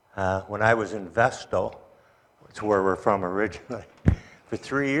When I was in Vestal, it's where we're from originally, for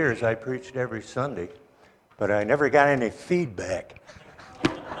 3 years I preached every Sunday, but I never got any feedback.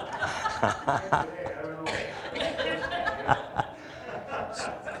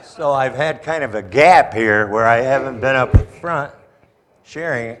 So I've had kind of a gap here where I haven't been up front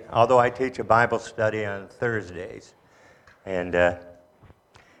sharing, although I teach a Bible study on Thursdays. And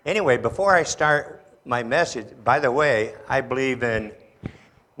anyway, before I start my message, by the way, I believe in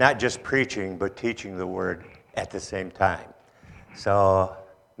not just preaching, but teaching the Word at the same time. So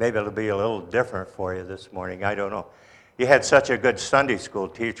maybe it'll be a little different for you this morning. I don't know. You had such a good Sunday school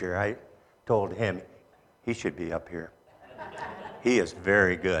teacher. I told him he should be up here. He is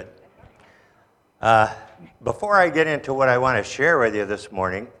very good. Before I get into what I want to share with you this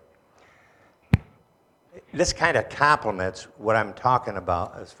morning, this kind of complements what I'm talking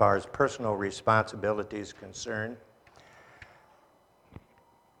about as far as personal responsibility is concerned.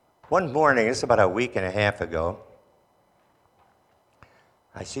 One morning, it's about a week and a half ago,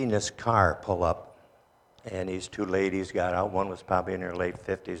 I seen this car pull up, and these two ladies got out. One was probably in their late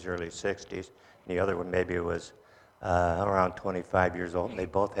 50s, early 60s, and the other one maybe was around 25 years old, and they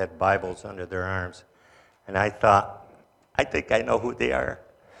both had Bibles under their arms. And I thought, I think I know who they are,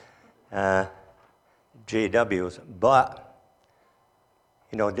 JWs. But,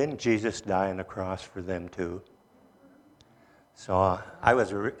 you know, didn't Jesus die on the cross for them too? So I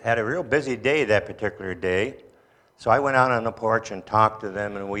had a real busy day that particular day. So I went out on the porch and talked to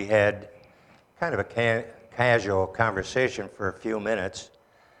them, and we had kind of a casual conversation for a few minutes.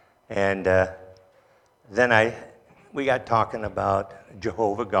 And then we got talking about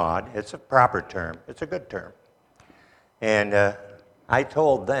Jehovah God. It's a proper term. It's a good term. And I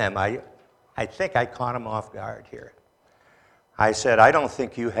told them, I think I caught them off guard here. I said, I don't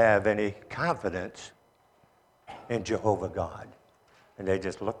think you have any confidence in Jehovah God. And they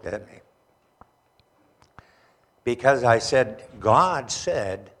just looked at me. Because I said, God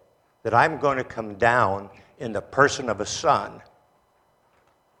said that I'm going to come down in the person of a son.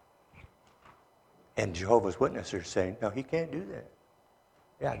 And Jehovah's Witnesses are saying, no, he can't do that.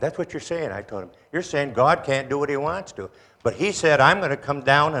 Yeah, that's what you're saying, I told him. You're saying God can't do what he wants to. But he said, I'm going to come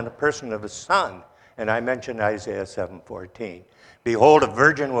down in the person of a son. And I mentioned Isaiah 7:14. Behold, a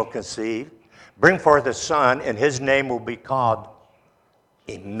virgin will conceive, bring forth a son, and his name will be called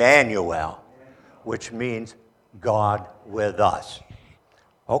Emmanuel, which means God with us.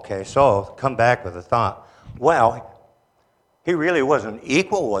 Okay, so come back with a thought. Well, he really wasn't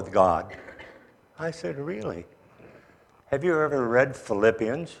equal with God. I said, really? Have you ever read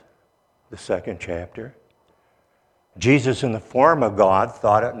Philippians, the 2nd chapter? Jesus, in the form of God,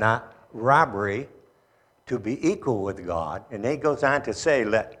 thought it not robbery to be equal with God. And then he goes on to say,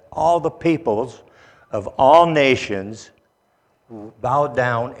 let all the peoples of all nations bow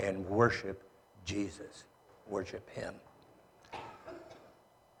down and worship Jesus. Worship him.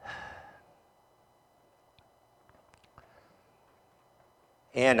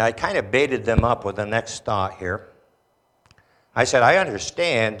 And I kind of baited them up with the next thought here. I said, I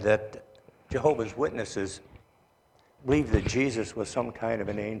understand that Jehovah's Witnesses believe that Jesus was some kind of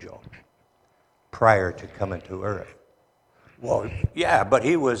an angel prior to coming to earth. Well, yeah, but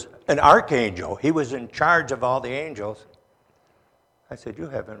he was an archangel. He was in charge of all the angels. I said, you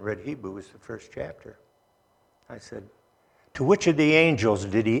haven't read Hebrews, the 1st chapter. I said, to which of the angels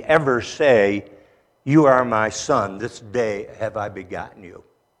did he ever say, you are my son, this day have I begotten you?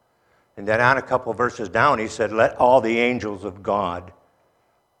 And then on a couple verses down, he said, let all the angels of God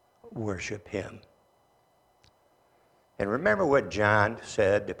worship him. And remember what John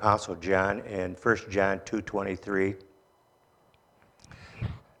said, the Apostle John, in 1 John 2:23.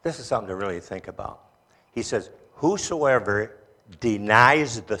 This is something to really think about. He says, whosoever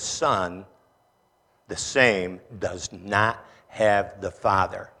denies the Son, the same does not have the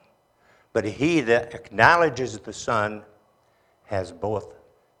Father. But he that acknowledges the Son has both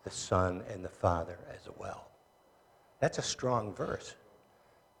the Son and the Father as well. That's a strong verse.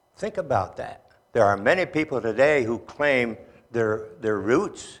 Think about that. There are many people today who claim their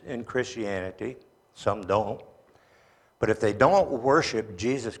roots in Christianity. Some don't. But if they don't worship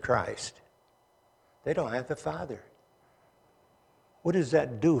Jesus Christ, they don't have the Father. What does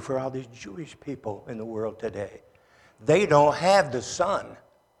that do for all these Jewish people in the world today? They don't have the Son.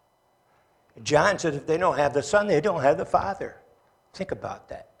 John said if they don't have the Son, they don't have the Father. Think about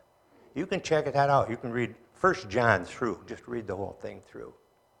that. You can check that out. You can read 1 John through. Just read the whole thing through.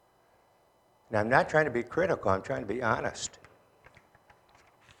 Now, I'm not trying to be critical. I'm trying to be honest.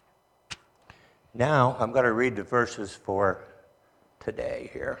 Now, I'm going to read the verses for today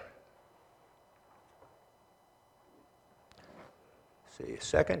here. see,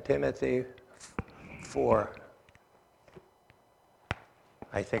 2 Timothy 4.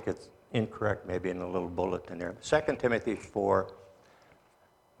 I think it's incorrect, maybe in a little bulletin there. 2 Timothy 4,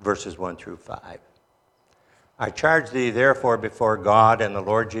 verses 1 through 5. I charge thee therefore before God and the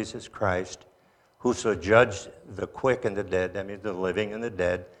Lord Jesus Christ, who shall judge the quick and the dead, that means the living and the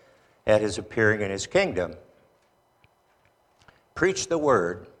dead, at his appearing in his kingdom. Preach the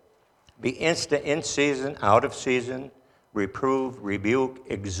word, be instant in season, out of season, reprove, rebuke,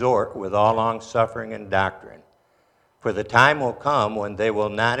 exhort with all longsuffering and doctrine. For the time will come when they will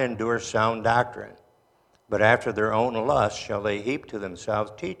not endure sound doctrine, but after their own lust shall they heap to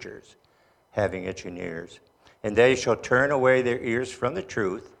themselves teachers, having itching ears. And they shall turn away their ears from the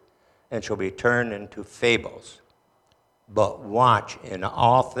truth, and shall be turned into fables. But watch in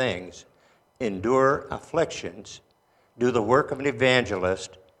all things, endure afflictions, do the work of an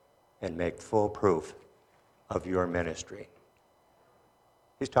evangelist, and make full proof of your ministry.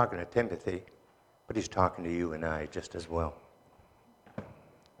 He's talking to Timothy, but he's talking to you and I just as well.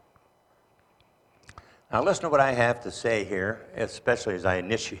 Now listen to what I have to say here, especially as I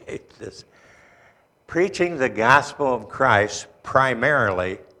initiate this. Preaching the gospel of Christ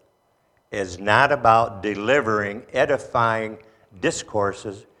primarily is not about delivering edifying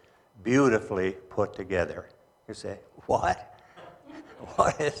discourses beautifully put together. You say, what?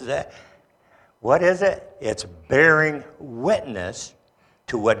 What is that? What is it? It's bearing witness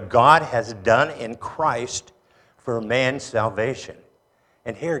to what God has done in Christ for man's salvation.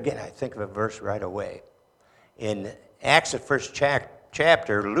 And here again, I think of a verse right away. In Acts, the first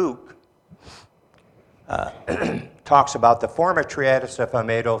chapter, Luke talks about the former treatise of I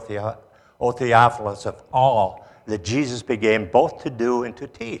made, O Theophilus, of all that Jesus began both to do and to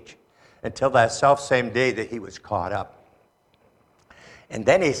teach, until that selfsame day that he was caught up. And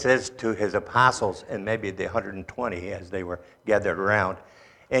then he says to his apostles, and maybe the 120 as they were gathered around,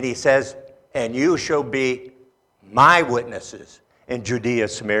 and he says, and you shall be my witnesses in Judea,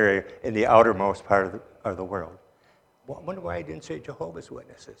 Samaria, in the outermost part of the world. Well, I wonder why he didn't say Jehovah's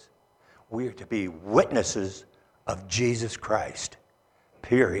Witnesses. We are to be witnesses of Jesus Christ,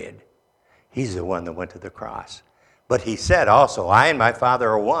 period. He's the one that went to the cross. But he said also, I and my Father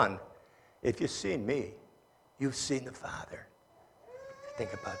are one. If you've seen me, you've seen the Father.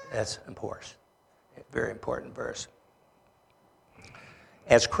 Think about that. That's important. A very important verse.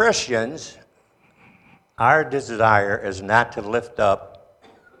 As Christians, our desire is not to lift up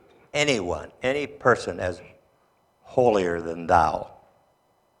anyone, any person as holier than thou.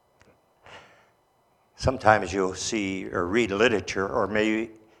 Sometimes you'll see or read literature, or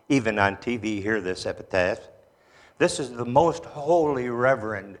maybe even on TV hear this epitaph. This is the most holy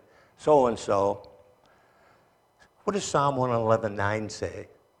Reverend so-and-so. What does Psalm 111:9 say?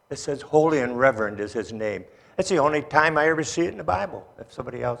 It says, holy and reverend is his name. That's the only time I ever see it in the Bible. If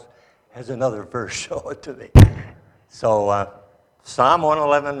somebody else has another verse, show it to me. So Psalm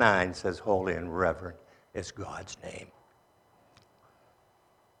 111:9 says, holy and reverend is God's name.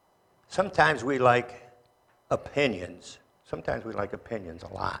 Sometimes we like opinions. Sometimes we like opinions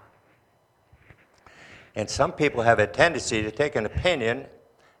a lot. And some people have a tendency to take an opinion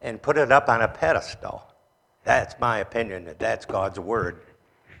and put it up on a pedestal. That's my opinion, that that's God's word.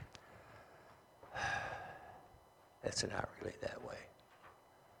 It's not really that way.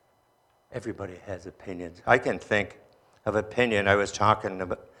 Everybody has opinions. I can think of opinion I was talking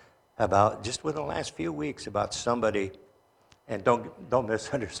about just within the last few weeks about somebody, and don't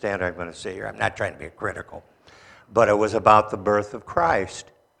misunderstand what I'm going to say here. I'm not trying to be critical. But it was about the birth of Christ.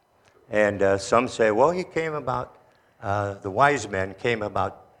 And some say, well, he came about, the wise men came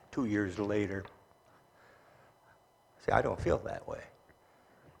about 2 years later. See, I don't feel that way.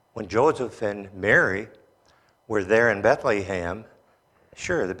 When Joseph and Mary were there in Bethlehem,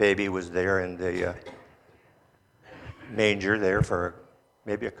 sure, the baby was there in the manger there for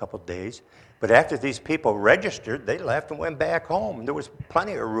maybe a couple days. But after these people registered, they left and went back home. There was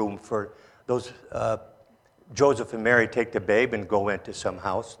plenty of room for those Joseph and Mary take the babe and go into some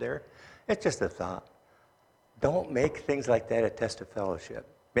house there. It's just a thought. Don't make things like that a test of fellowship.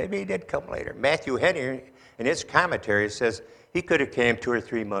 Maybe he did come later. Matthew Henry, in his commentary, says he could have came 2 or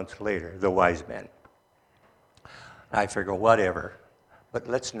 3 months later, the wise men. I figure, whatever. But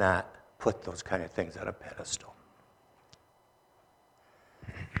let's not put those kind of things on a pedestal.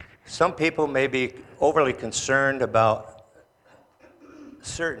 Some people may be overly concerned about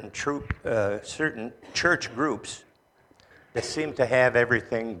certain church groups that seem to have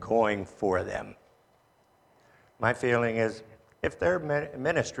everything going for them. My feeling is, if their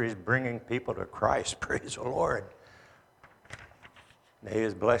ministry is bringing people to Christ, praise the Lord, may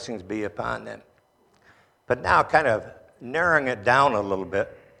his blessings be upon them. But now, kind of narrowing it down a little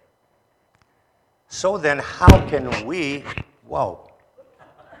bit. So then how can we, whoa.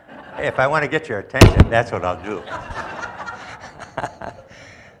 Hey, if I want to get your attention, that's what I'll do.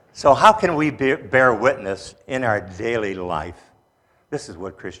 So how can we bear witness in our daily life? This is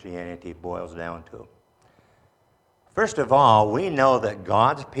what Christianity boils down to. First of all, we know that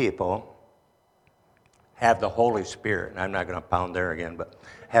God's people have the Holy Spirit. And I'm not going to pound there again, but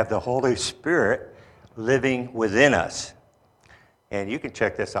have the Holy Spirit living within us. And you can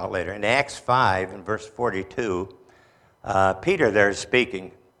check this out later. In Acts 5, in verse 42, Peter there is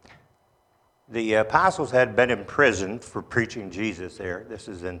speaking. The apostles had been imprisoned for preaching Jesus there. This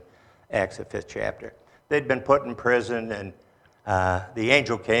is in Acts, the 5th chapter. They'd been put in prison, and the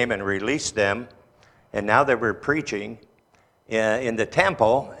angel came and released them. And now they were preaching in the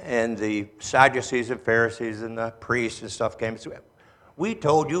temple, and the Sadducees and Pharisees and the priests and stuff came and said, "We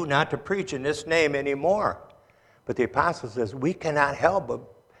told you not to preach in this name anymore." But the apostle says, we cannot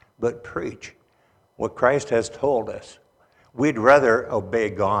help but preach what Christ has told us. We'd rather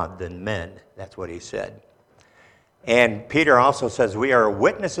obey God than men. That's what he said. And Peter also says, we are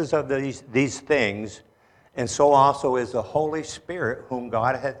witnesses of these things, and so also is the Holy Spirit, whom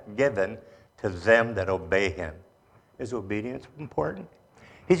God hath given to them that obey him. Is obedience important?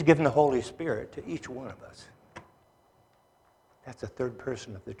 He's given the Holy Spirit to each one of us. That's the third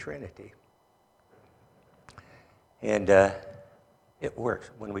person of the Trinity. And it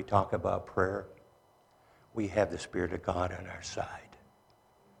works. When we talk about prayer, we have the Spirit of God on our side.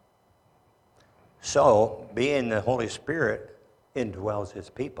 So, being the Holy Spirit indwells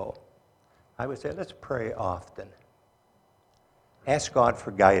his people, I would say let's pray often. Ask God for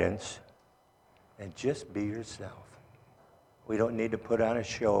guidance and just be yourself. We don't need to put on a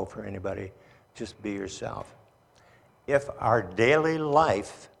show for anybody. Just be yourself. If our daily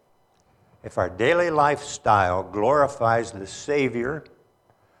lifestyle glorifies the Savior,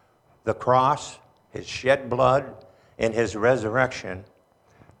 the cross, his shed blood, and his resurrection,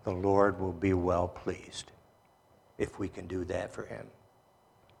 the Lord will be well pleased if we can do that for him.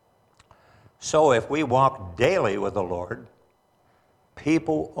 So if we walk daily with the Lord,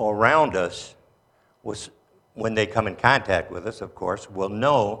 people around us, when they come in contact with us, of course, will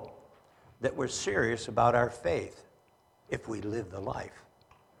know that we're serious about our faith if we live the life.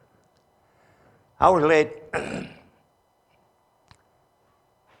 I'll relate.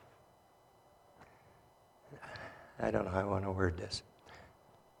 I don't know how I want to word this.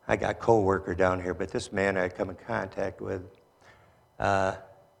 I got a co-worker down here, but this man I come in contact with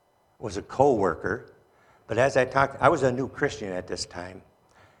was a co-worker. But as I talked, I was a new Christian at this time.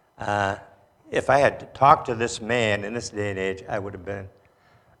 If I had talked to this man in this day and age, I would have been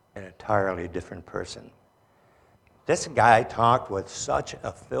an entirely different person. This guy talked with such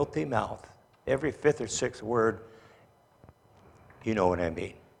a filthy mouth. Every fifth or sixth word, you know what I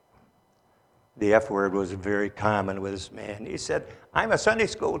mean. The F word was very common with this man. He said, "I'm a Sunday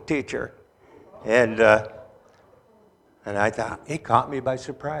school teacher." And I thought, he caught me by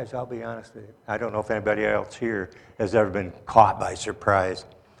surprise, I'll be honest with you. I don't know if anybody else here has ever been caught by surprise,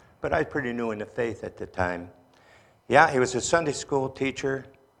 but I was pretty new in the faith at the time. Yeah, he was a Sunday school teacher,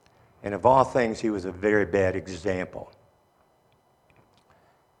 and of all things, he was a very bad example.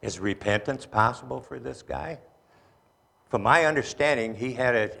 Is repentance possible for this guy? From my understanding, he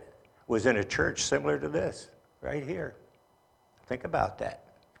was in a church similar to this, right here. Think about that.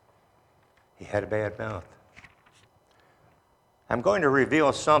 He had a bad mouth. I'm going to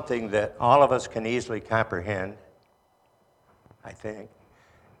reveal something that all of us can easily comprehend, I think,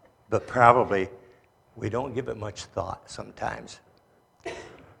 but probably we don't give it much thought sometimes.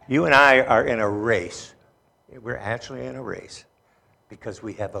 You and I are in a race. We're actually in a race because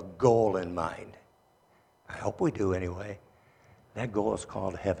we have a goal in mind. I hope we do anyway. That goal is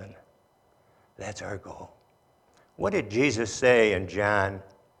called heaven. That's our goal. What did Jesus say in John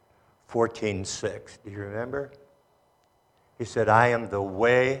 14:6? Do you remember? He said, "I am the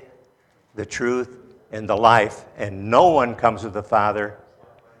way, the truth, and the life, and no one comes to the Father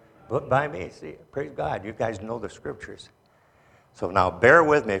but by me." See, praise God, you guys know the scriptures. So now bear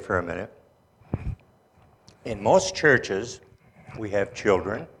with me for a minute. In most churches, we have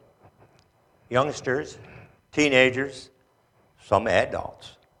children, youngsters, teenagers, some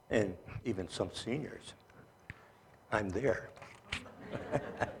adults, and even some seniors. I'm there.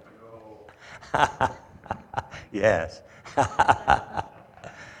 Yes.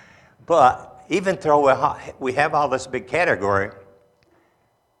 But even though we have all this big category,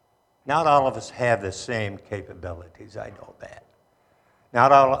 not all of us have the same capabilities. I know that.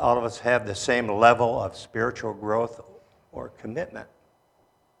 Not all of us have the same level of spiritual growth or commitment.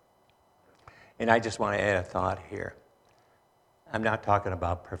 And I just want to add a thought here. I'm not talking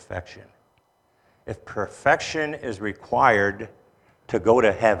about perfection. If perfection is required to go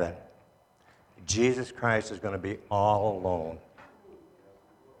to heaven, Jesus Christ is going to be all alone.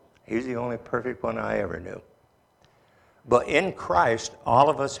 He's the only perfect one I ever knew. But in Christ, all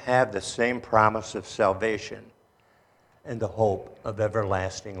of us have the same promise of salvation and the hope of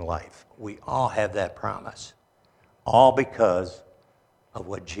everlasting life. We all have that promise, all because of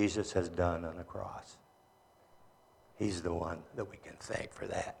what Jesus has done on the cross. He's the one that we can thank for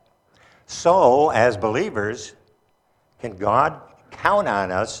that. So, as believers, can God count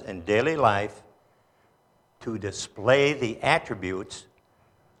on us in daily life to display the attributes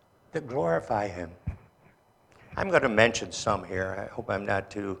that glorify Him? I'm going to mention some here. I hope I'm not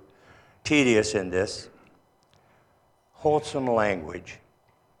too tedious in this. Wholesome language.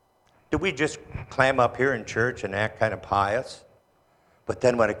 Do we just clam up here in church and act kind of pious? But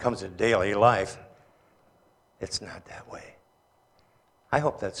then when it comes to daily life, it's not that way. I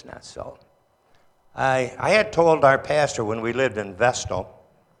hope that's not so. I had told our pastor when we lived in Vestal,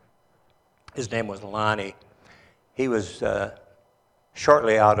 his name was Lonnie. He was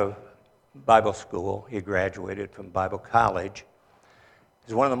shortly out of Bible school. He graduated from Bible college.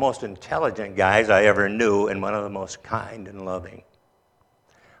 He's one of the most intelligent guys I ever knew and one of the most kind and loving.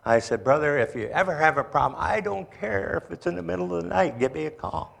 I said, brother, if you ever have a problem, I don't care if it's in the middle of the night, give me a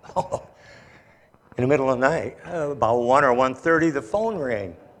call. In the middle of the night, about 1 or 1:30, the phone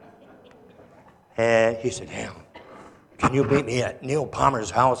rang. And he said, Hal, can you meet me at Neil Palmer's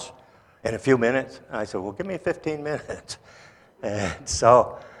house in a few minutes? I said, well, give me 15 minutes. And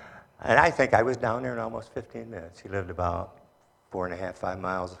I think I was down there in almost 15 minutes. He lived about 4.5, 5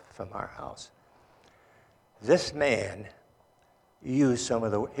 miles from our house. This man used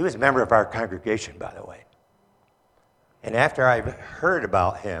he was a member of our congregation, by the way. And after I heard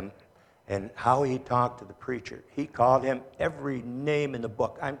about him and how he talked to the preacher, he called him every name in the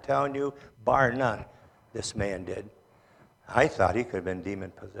book. I'm telling you, bar none, this man did. I thought he could have been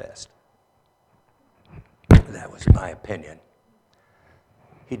demon-possessed. That was my opinion.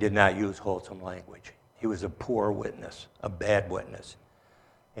 He did not use wholesome language. He was a poor witness, a bad witness.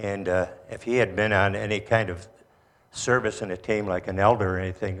 And if he had been on any kind of service in a team like an elder or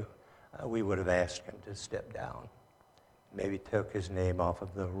anything, we would have asked him to step down. Maybe took his name off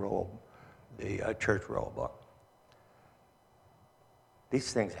of the roll, the church roll book.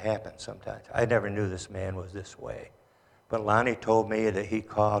 These things happen sometimes. I never knew this man was this way. But Lonnie told me that he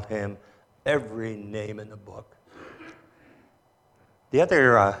called him every name in the book. The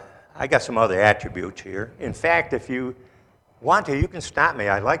other, I got some other attributes here. In fact, if you want to, you can stop me.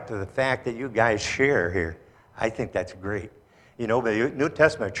 I like the fact that you guys share here. I think that's great. You know, the New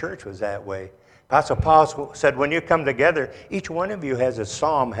Testament church was that way. Apostle Paul said, when you come together, each one of you has a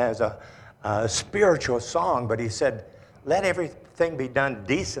psalm, has a spiritual song, but he said, let everything be done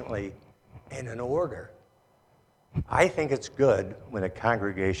decently and in order. I think it's good when a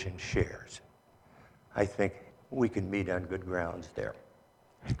congregation shares. I think we can meet on good grounds there.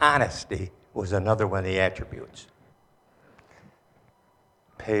 Honesty was another one of the attributes.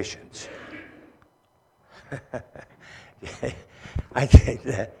 Patience. I think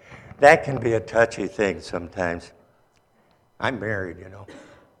that can be a touchy thing sometimes. I'm married, you know.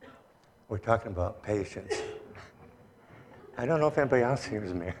 We're talking about patience. I don't know if anybody else here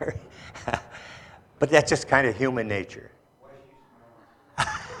is married. But that's just kind of human nature.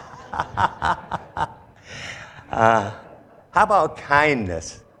 How about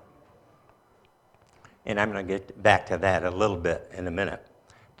kindness? And I'm going to get back to that a little bit in a minute.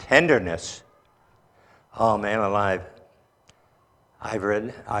 Tenderness. Oh, man alive. I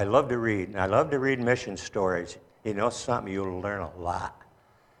love to read, and I love to read mission stories. You know something, you'll learn a lot.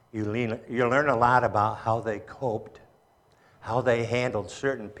 You learn a lot about how they coped, how they handled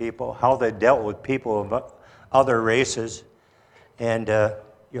certain people, how they dealt with people of other races, and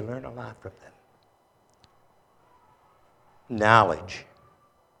you learn a lot from them. Knowledge.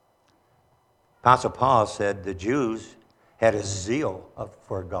 Apostle Paul said the Jews had a zeal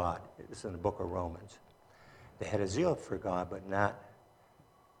for God. It's in the book of Romans. They had a zeal for God, but not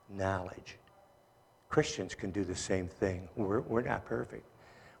knowledge. Christians can do the same thing. We're not perfect.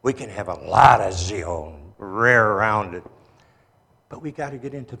 We can have a lot of zeal and rear around it, but we got to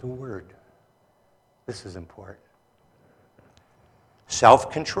get into the Word. This is important.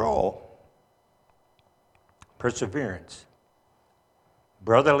 Self-control, perseverance,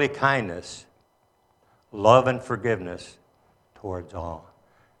 brotherly kindness, love and forgiveness towards all.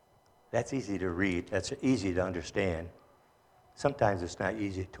 That's easy to read. That's easy to understand. Sometimes it's not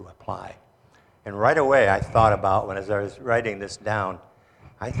easy to apply. And right away I thought about, as I was writing this down,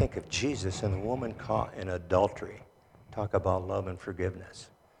 I think of Jesus and the woman caught in adultery. Talk about love and forgiveness.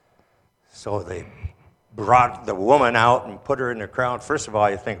 So they brought the woman out and put her in the crowd. First of all,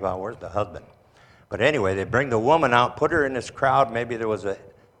 you think about, where's the husband? But anyway, they bring the woman out, put her in this crowd. Maybe there was a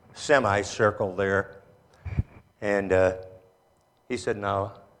semicircle there. And he said,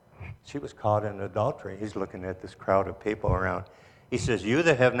 now, she was caught in adultery. He's looking at this crowd of people around. He says, you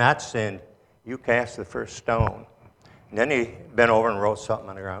that have not sinned, you cast the first stone. And then he bent over and wrote something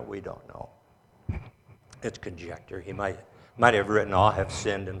on the ground. We don't know. It's conjecture. He might have written, all have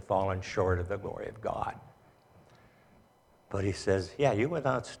sinned and fallen short of the glory of God. But he says, yeah, you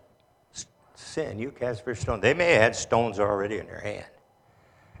without sin, you cast the first stone. They may have had stones already in their hand.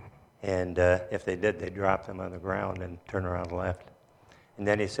 And if they did, they dropped them on the ground and turned around and left. And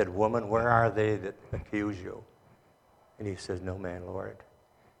then he said, woman, where are they that accuse you? And he says, no man, Lord.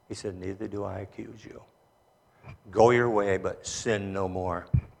 He said, neither do I accuse you. Go your way, but sin no more.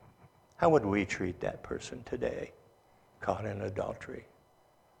 How would we treat that person today, caught in adultery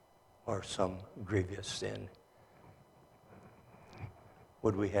or some grievous sin?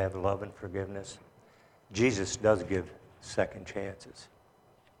 Would we have love and forgiveness? Jesus does give second chances.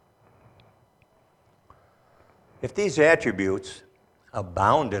 If these attributes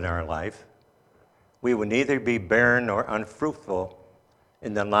abound in our life, we will neither be barren nor unfruitful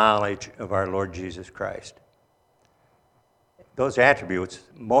in the knowledge of our Lord Jesus Christ. Those attributes,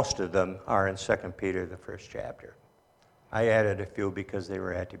 most of them are in 2 Peter, the first chapter. I added a few because they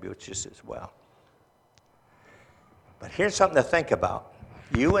were attributes just as well. But here's something to think about.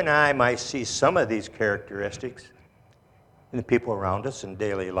 You and I might see some of these characteristics in the people around us in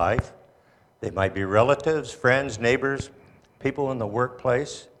daily life. They might be relatives, friends, neighbors, people in the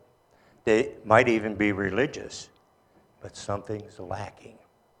workplace. They might even be religious, but something's lacking.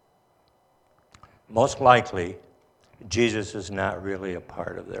 Most likely, Jesus is not really a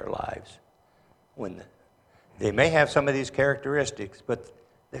part of their lives. They may have some of these characteristics, but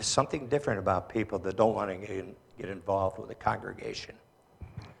there's something different about people that don't want to get involved with the congregation.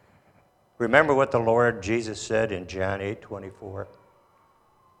 Remember what the Lord Jesus said in John 8:24.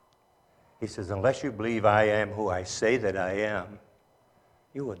 He says, unless you believe I am who I say that I am,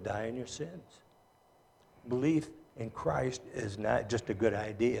 you will die in your sins. Belief in Christ is not just a good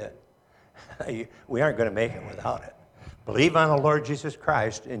idea. We aren't going to make it without it. Believe on the Lord Jesus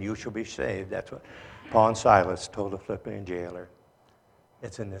Christ and you shall be saved. That's what Paul and Silas told the Philippian jailer.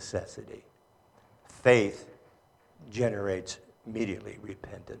 It's a necessity. Faith generates immediately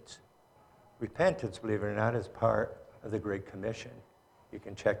repentance. Repentance, believe it or not, is part of the Great Commission. You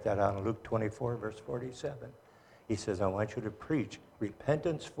can check that out in Luke 24, verse 47. He says, I want you to preach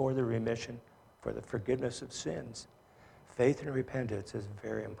repentance for the remission, for the forgiveness of sins. Faith and repentance is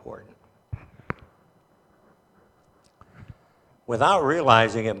very important. Without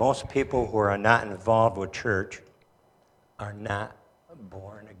realizing it, most people who are not involved with church are not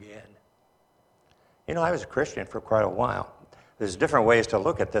born again. You know, I was a Christian for quite a while. There's different ways to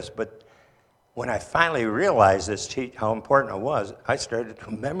look at this, but when I finally realized this, how important it was, I started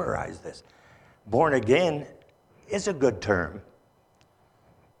to memorize this. Born again is a good term.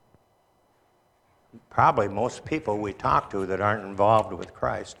 Probably most people we talk to that aren't involved with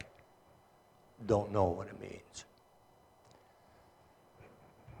Christ don't know what it means.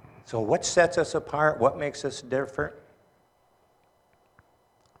 So what sets us apart? What makes us different?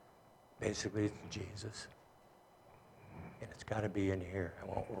 Basically, it's Jesus. And it's got to be in here. I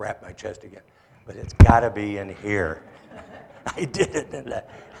won't wrap my chest again, but it's got to be in here. I did it, didn't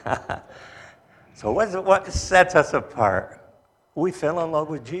I? So what sets us apart? We fell in love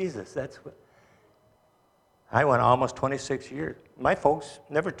with Jesus. That's what. I went almost 26 years. My folks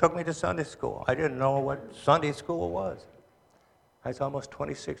never took me to Sunday school. I didn't know what Sunday school was. I was almost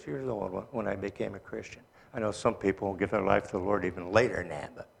 26 years old when I became a Christian. I know some people will give their life to the Lord even later than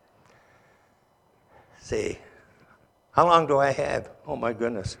that, but see, how long do I have? Oh my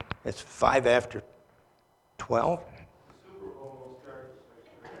goodness, it's 5 after 12?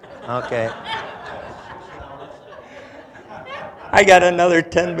 Okay. I got another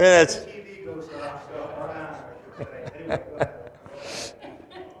 10 minutes.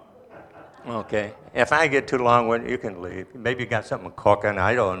 Okay. If I get too long, you can leave. Maybe you got something cooking.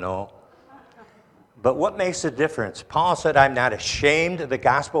 I don't know. But what makes the difference? Paul said, I'm not ashamed of the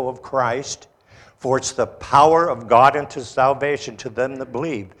gospel of Christ, for it's the power of God unto salvation to them that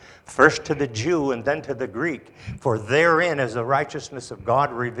believe, first to the Jew and then to the Greek. For therein is the righteousness of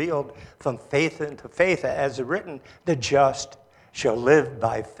God revealed from faith unto faith, as written, the just shall live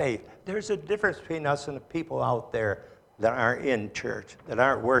by faith. There's a difference between us and the people out there that aren't in church, that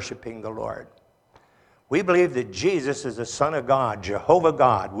aren't worshiping the Lord. We believe that Jesus is the Son of God, Jehovah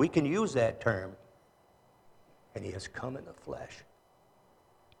God. We can use that term. and he has come in the flesh.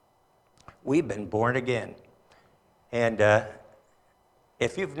 We've been born again. And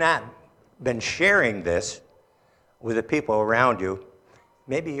if you've not been sharing this with the people around you,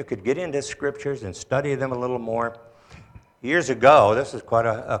 maybe you could get into scriptures and study them a little more. Years ago, this is quite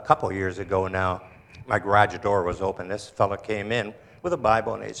a couple years ago now, my garage door was open. This fella came in with a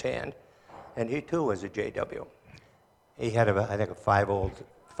Bible in his hand, and he too was a JW. He had, I think, a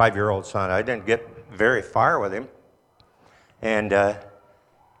 5-year-old son. I didn't get very far with him, and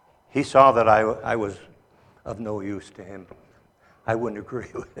he saw that I was of no use to him. I wouldn't agree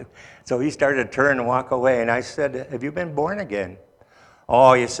with him. So he started to turn and walk away, and I said, have you been born again?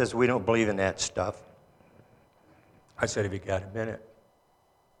 Oh, he says, we don't believe in that stuff. I said, have you got a minute?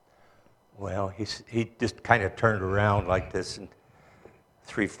 Well, he just kind of turned around like this, and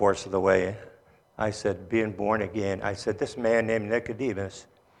 3/4 of the way, I said, being born again. I said, this man named Nicodemus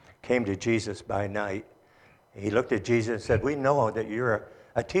came to Jesus by night. He looked at Jesus and said, we know that you're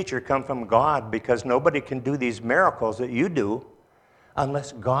a teacher come from God, because nobody can do these miracles that you do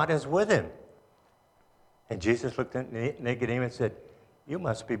unless God is with him. And Jesus looked at Nicodemus and said, you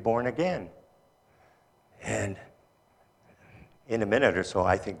must be born again. And in a minute or so,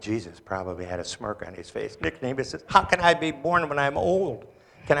 I think Jesus probably had a smirk on his face. Nicodemus says, how can I be born when I'm old?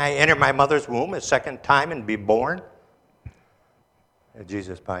 Can I enter my mother's womb a second time and be born? And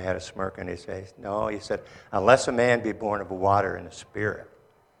Jesus probably had a smirk on his face. No, he said, unless a man be born of water and the Spirit,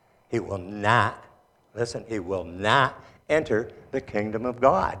 he will not, listen, he will not enter the kingdom of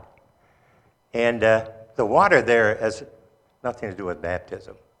God. And the water there has nothing to do with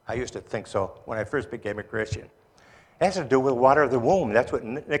baptism. I used to think so when I first became a Christian. It has to do with water of the womb. That's what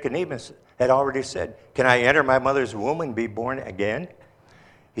Nicodemus had already said. Can I enter my mother's womb and be born again?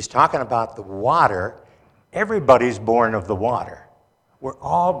 He's talking about the water. Everybody's born of the water. We're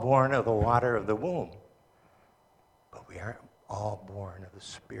all born of the water of the womb. But we aren't all born of the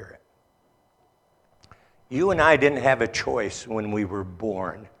Spirit. You and I didn't have a choice when we were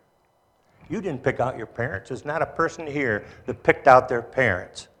born. You didn't pick out your parents. There's not a person here that picked out their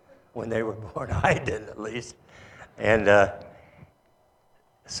parents when they were born. I did, at least. And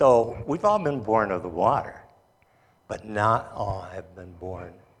so we've all been born of the water, but not all have been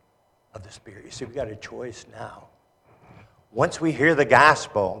born of the Spirit. You see, we've got a choice now. Once we hear the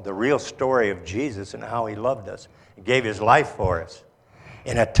gospel, the real story of Jesus and how he loved us and gave his life for us,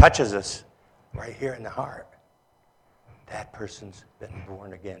 and it touches us right here in the heart, that person's been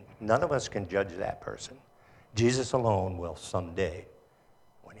born again. None of us can judge that person. Jesus alone will someday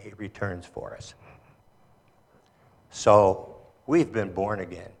when he returns for us. So we've been born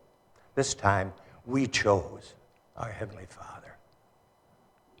again. This time we chose our Heavenly Father.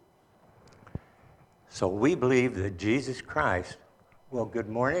 So we believe that Jesus Christ, well, good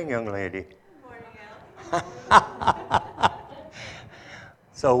morning, young lady. Good morning, Al.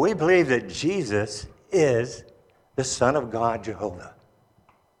 So we believe that Jesus is the Son of God, Jehovah,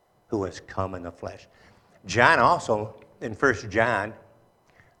 who has come in the flesh. John also, in 1 John,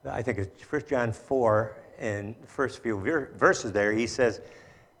 I think it's 1 John 4, in the first few verses there, he says,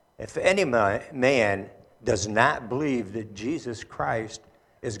 if any man does not believe that Jesus Christ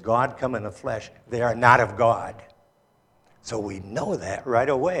is God come in the flesh, they are not of God. So we know that right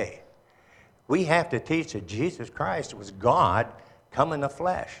away. We have to teach that Jesus Christ was God come in the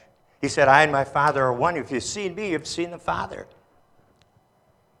flesh. He said, I and my Father are one. If you've seen me, you've seen the Father.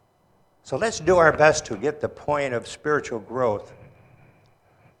 So let's do our best to get the point of spiritual growth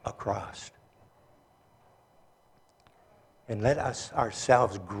across. And let us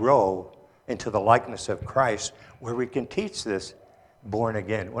ourselves grow into the likeness of Christ, where we can teach this born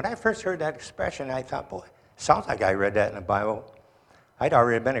again. When I first heard that expression, I thought, boy, sounds like I read that in the Bible. I'd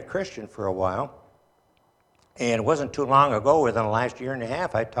already been a Christian for a while. And it wasn't too long ago, within the last year and a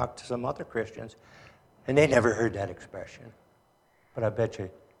half, I talked to some other Christians, and they never heard that expression. But I bet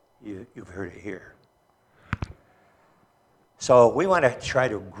you've heard it here. So we want to try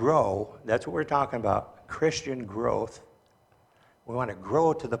to grow. That's what we're talking about, Christian growth. We want to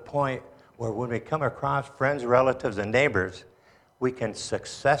grow to the point where when we come across friends, relatives, and neighbors, we can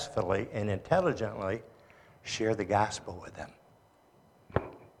successfully and intelligently share the gospel with them.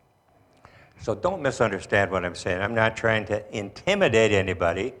 So don't misunderstand what I'm saying. I'm not trying to intimidate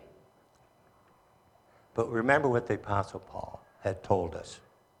anybody. But remember what the Apostle Paul had told us.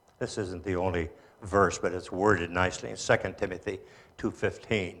 This isn't the only verse, but it's worded nicely in 2 Timothy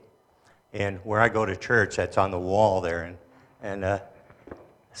 2:15. And where I go to church, that's on the wall there in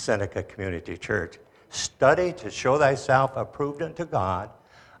Seneca Community Church. Study to show thyself approved unto God,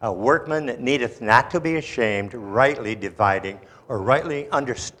 a workman that needeth not to be ashamed, rightly dividing or rightly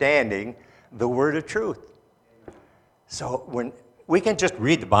understanding the word of truth. So when we can just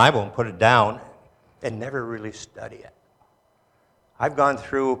read the Bible and put it down and never really study it. I've gone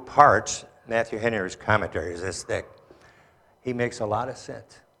through parts. Matthew Henry's commentary is this thick. He makes a lot of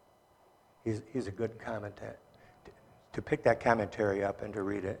sense. He's a good commentator. To pick that commentary up and to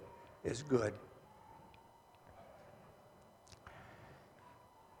read it is good.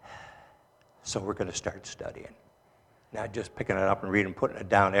 So we're going to start studying. Not just picking it up and reading, putting it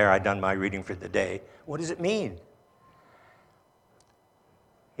down there. I've done my reading for the day. What does it mean?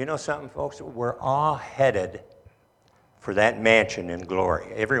 You know something, folks? We're all headed for that mansion in glory,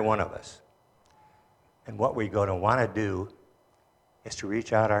 every one of us. And what we're going to want to do is to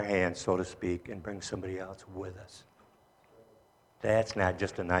reach out our hands, so to speak, and bring somebody else with us. That's not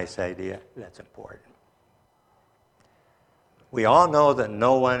just a nice idea. That's important. We all know that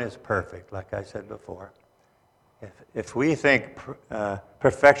no one is perfect, like I said before. If we think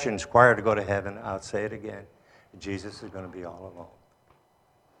perfection is required to go to heaven, I'll say it again. Jesus is going to be all alone.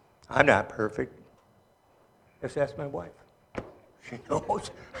 I'm not perfect. Just ask my wife. She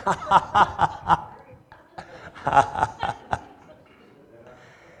knows.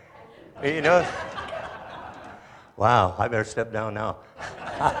 You know, wow, I better step down now.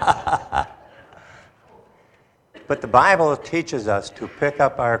 But the Bible teaches us to pick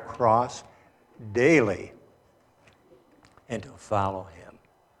up our cross daily and to follow him.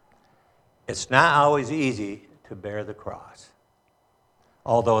 It's not always easy to bear the cross.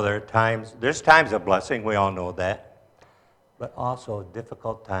 Although there's times of blessing, we all know that. But also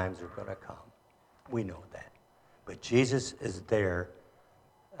difficult times are going to come. We know that. But Jesus is there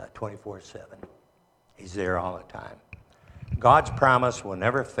 24/7. He's there all the time. God's promise will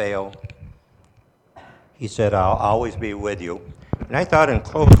never fail. He said, I'll always be with you. And I thought in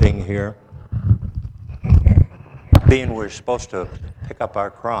closing here, being we're supposed to pick up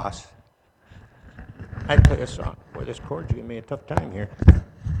our cross, I'd play a song. Boy, this chord's giving me a tough time here.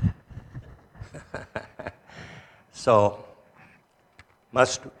 So,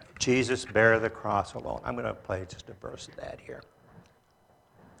 must Jesus bear the cross alone? I'm going to play just a verse of that here.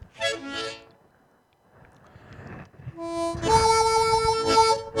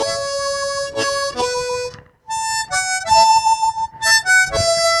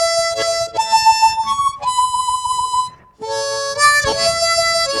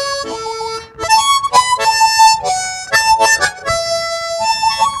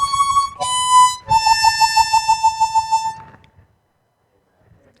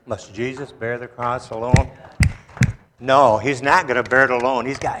 Must Jesus bear the cross alone? No, he's not going to bear it alone.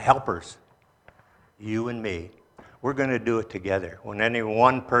 He's got helpers. You and me. We're going to do it together. When any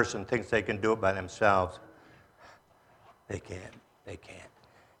one person thinks they can do it by themselves, they can't. They can't.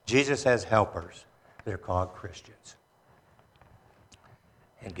 Jesus has helpers. They're called Christians.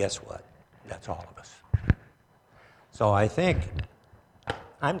 And guess what? That's all of us. So I think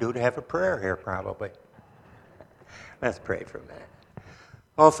I'm due to have a prayer here probably. Let's pray for a minute.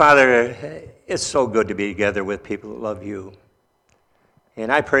 Oh, Father, it's so good to be together with people that love you.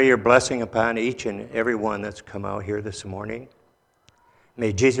 And I pray your blessing upon each and every one that's come out here this morning.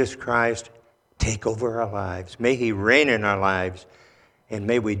 May Jesus Christ take over our lives. May he reign in our lives. And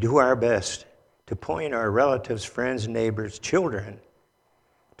may we do our best to point our relatives, friends, neighbors, children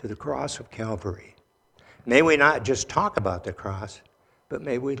to the cross of Calvary. May we not just talk about the cross, but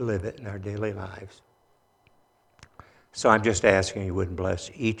may we live it in our daily lives. So I'm just asking you would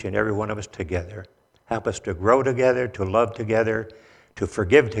bless each and every one of us together. Help us to grow together, to love together, to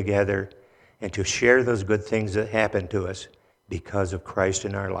forgive together, and to share those good things that happen to us because of Christ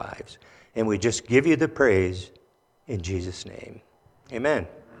in our lives. And we just give you the praise in Jesus' name. Amen.